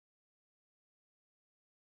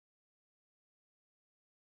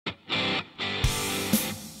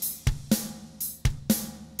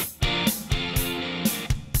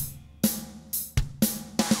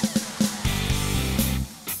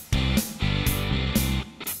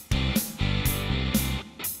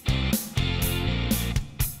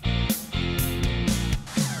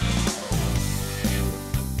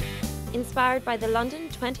Inspired by the London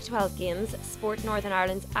 2012 Games, Sport Northern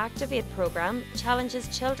Ireland's Activ8 programme challenges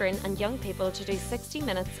children and young people to do 60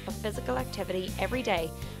 minutes of physical activity every day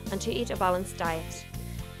and to eat a balanced diet.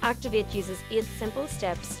 Activ8 uses 8 simple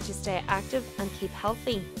steps to stay active and keep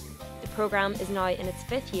healthy. The programme is now in its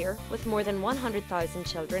 5th year, with more than 100,000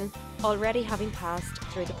 children already having passed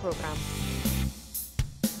through the programme.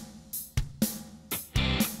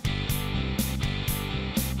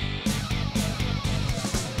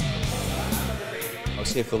 I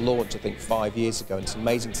was here for the launch, I think, 5 years ago, and it's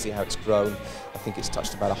amazing to see how it's grown. I think it's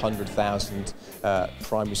touched about 100,000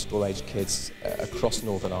 primary school age kids across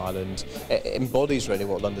Northern Ireland. It embodies really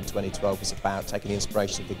what London 2012 is about, taking the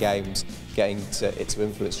inspiration of the Games, getting it to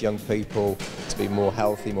influence young people to be more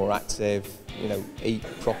healthy, more active, you know, eat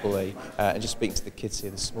properly, and just speaking to the kids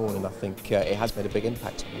here this morning, I think it has made a big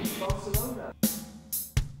impact on them.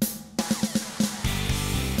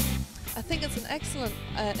 I think it's an excellent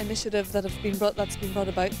initiative that's been brought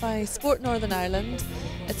about by Sport Northern Ireland.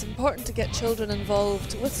 It's important to get children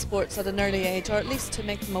involved with sports at an early age, or at least to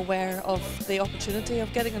make them aware of the opportunity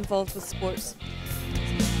of getting involved with sports.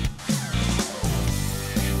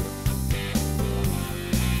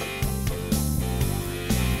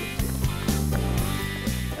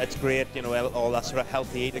 It's great, you know, all that sort of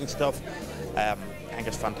healthy eating stuff. I think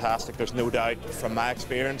it's fantastic. There's no doubt from my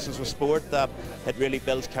experiences with sport that it really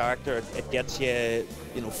builds character. It gets you,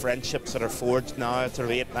 you know, friendships that are forged now at sort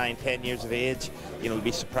of 8, 9, 10 years of age. You know, you'll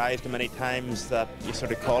be surprised how many times that you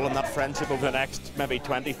sort of call on that friendship over the next maybe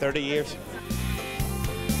 20, 30 years.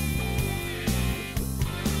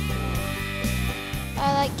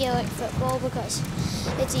 I like Gaelic football because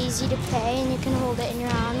it's easy to play and you can hold it in your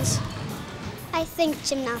hands. I think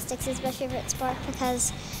gymnastics is my favourite sport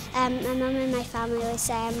because my mum and my family always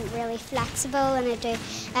say I'm really flexible and I do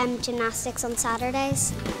gymnastics on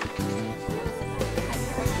Saturdays.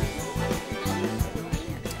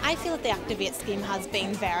 I feel that the Activ8 scheme has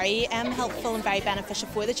been very helpful and very beneficial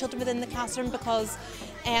for the children within the classroom because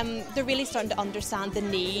they're really starting to understand the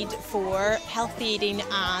need for healthy eating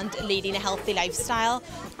and leading a healthy lifestyle.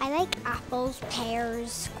 I like apples,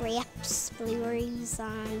 pears, grapes, blueberries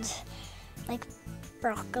and like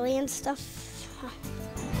broccoli and stuff.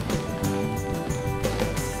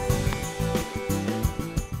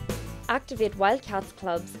 Activ8 Wildcats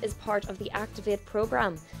Clubs is part of the Activ8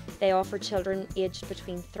 programme. They offer children aged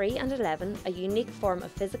between 3 and 11 a unique form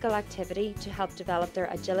of physical activity to help develop their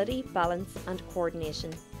agility, balance and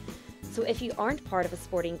coordination. So if you aren't part of a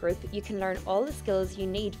sporting group, you can learn all the skills you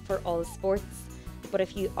need for all sports. But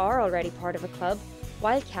if you are already part of a club,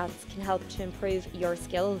 Wildcats can help to improve your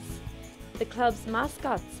skills. The club's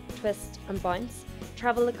mascots, Twist and Bounce,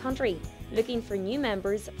 travel the country looking for new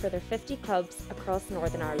members for their 50 clubs across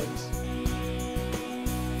Northern Ireland.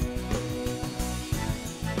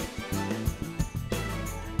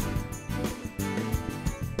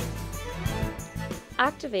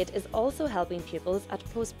 Activ8 is also helping pupils at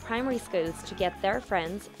post-primary schools to get their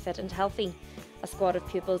friends fit and healthy. A squad of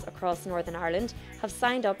pupils across Northern Ireland have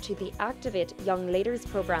signed up to the Activ8 Young Leaders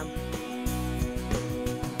programme.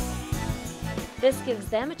 This gives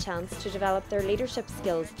them a chance to develop their leadership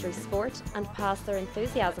skills through sport and pass their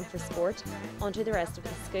enthusiasm for sport onto the rest of the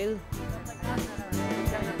school.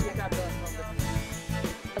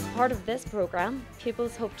 As part of this programme,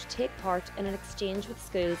 pupils hope to take part in an exchange with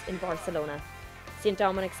schools in Barcelona. St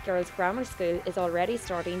Dominic's Girls' Grammar School is already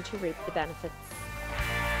starting to reap the benefits.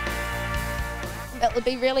 It'll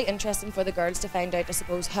be really interesting for the girls to find out, I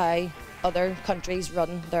suppose, how other countries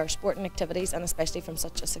run their sporting activities, and especially from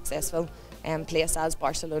such a successful place as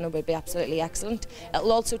Barcelona would be absolutely excellent.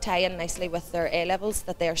 It'll also tie in nicely with their A-levels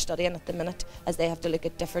that they are studying at the minute, as they have to look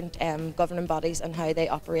at different governing bodies and how they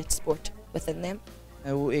operate sport within them.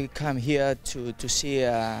 We come here to see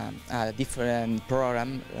a different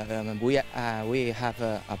program. We have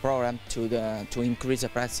a program to increase the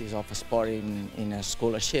practice of sport in a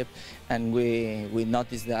scholarship, and we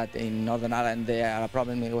noticed that in Northern Ireland there are a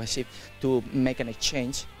problem with to make an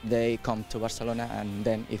exchange. They come to Barcelona, and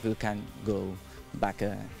then if we can go back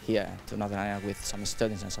here to Northern Ireland with some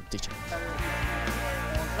students and some teachers.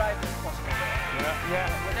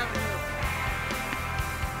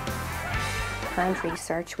 Current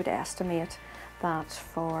research would estimate that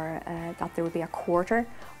that there would be a quarter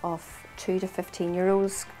of 2 to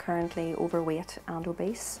 15-year-olds currently overweight and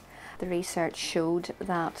obese. The research showed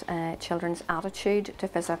that children's attitude to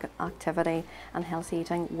physical activity and healthy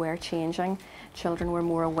eating were changing. Children were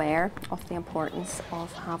more aware of the importance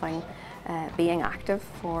of being active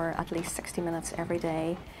for at least 60 minutes every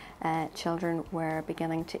day. Children were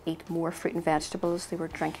beginning to eat more fruit and vegetables, they were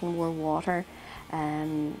drinking more water,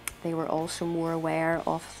 they were also more aware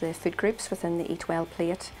of the food groups within the Eat Well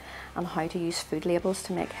plate and how to use food labels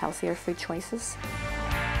to make healthier food choices.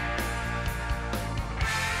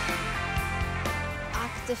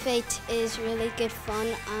 Activ8 is really good fun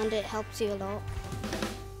and it helps you a lot.